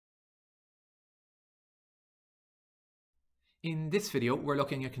In this video, we're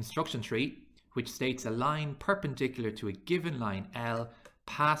looking at construction tree, which states a line perpendicular to a given line L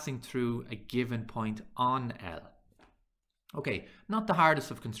passing through a given point on L. Okay, not the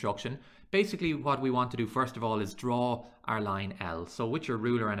hardest of construction. Basically what we want to do first of all is draw our line L. So with your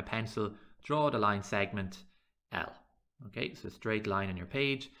ruler and a pencil, draw the line segment L. Okay, so a straight line on your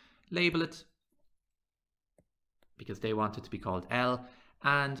page, label it because they want it to be called L.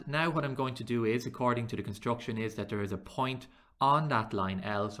 And now what I'm going to do is, according to the construction, is that there is a point on that line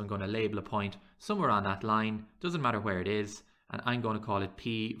L. So I'm going to label a point somewhere on that line, doesn't matter where it is, and I'm going to call it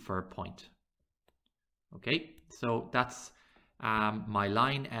P for point. Okay, so that's my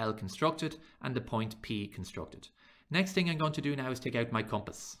line L constructed and the point P constructed. Next thing I'm going to do now is take out my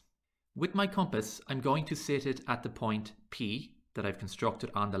compass. With my compass, I'm going to sit it at the point P that I've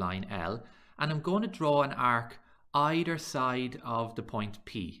constructed on the line L, and I'm going to draw an arc either side of the point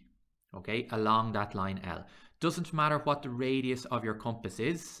P, okay, along that line L. Doesn't matter what the radius of your compass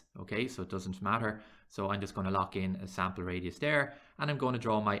is, okay, so it doesn't matter. So I'm just going to lock in a sample radius there, and I'm going to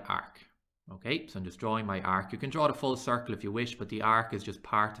draw my arc. Okay, so I'm just drawing my arc. You can draw the full circle if you wish, but the arc is just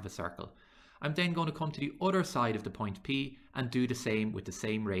part of a circle. I'm then going to come to the other side of the point P and do the same with the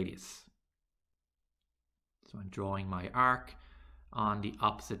same radius. So I'm drawing my arc on the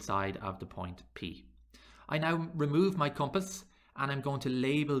opposite side of the point P. I now remove my compass and I'm going to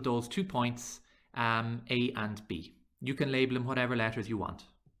label those 2 points A and B. You can label them whatever letters you want.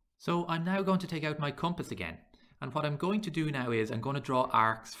 So I'm now going to take out my compass again. And what I'm going to do now is I'm going to draw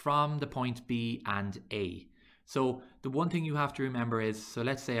arcs from the point B and A. So the one thing you have to remember is, so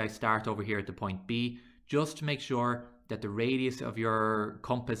let's say I start over here at the point B, just to make sure that the radius of your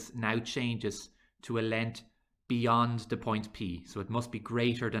compass now changes to a length beyond the point P. So it must be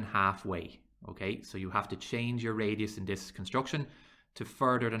greater than halfway. Okay, so you have to change your radius in this construction to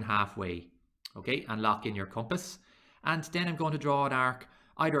further than halfway. Okay, and lock in your compass. And then I'm going to draw an arc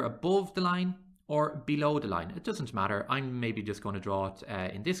either above the line or below the line. It doesn't matter. I'm maybe just going to draw it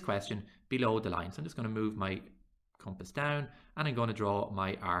in this question below the line. So I'm just going to move my compass down and I'm going to draw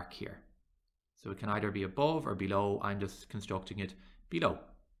my arc here. So it can either be above or below. I'm just constructing it below.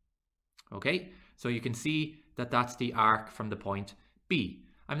 Okay, so you can see that that's the arc from the point B.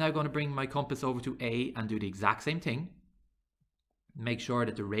 I'm now going to bring my compass over to A and do the exact same thing. Make sure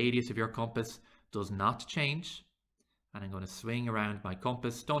that the radius of your compass does not change. And I'm going to swing around my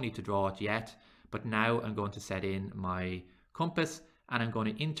compass. Don't need to draw it yet, but now I'm going to set in my compass and I'm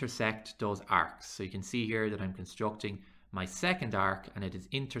going to intersect those arcs. So you can see here that I'm constructing my second arc and it is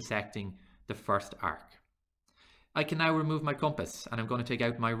intersecting the first arc. I can now remove my compass and I'm going to take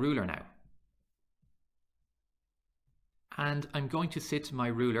out my ruler now. And I'm going to sit my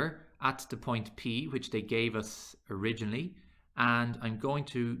ruler at the point P, which they gave us originally. And I'm going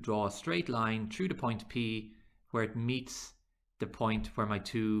to draw a straight line through the point P where it meets the point where my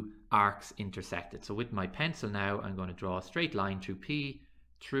 2 arcs intersected. So with my pencil now, I'm going to draw a straight line through P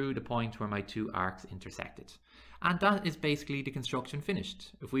through the point where my 2 arcs intersected. And that is basically the construction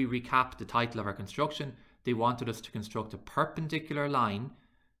finished. If we recap the title of our construction, they wanted us to construct a perpendicular line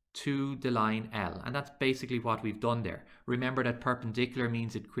to the line L, and that's basically what we've done there. Remember that perpendicular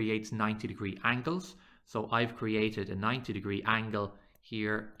means it creates 90-degree angles. So I've created a 90-degree angle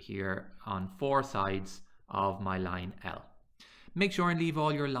here on 4 sides of my line L. Make sure and leave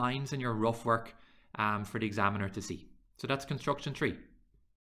all your lines and your rough work for the examiner to see. So that's construction 3.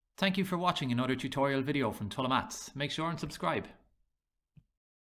 Thank you for watching another tutorial video from Tulla Maths. Make sure and subscribe.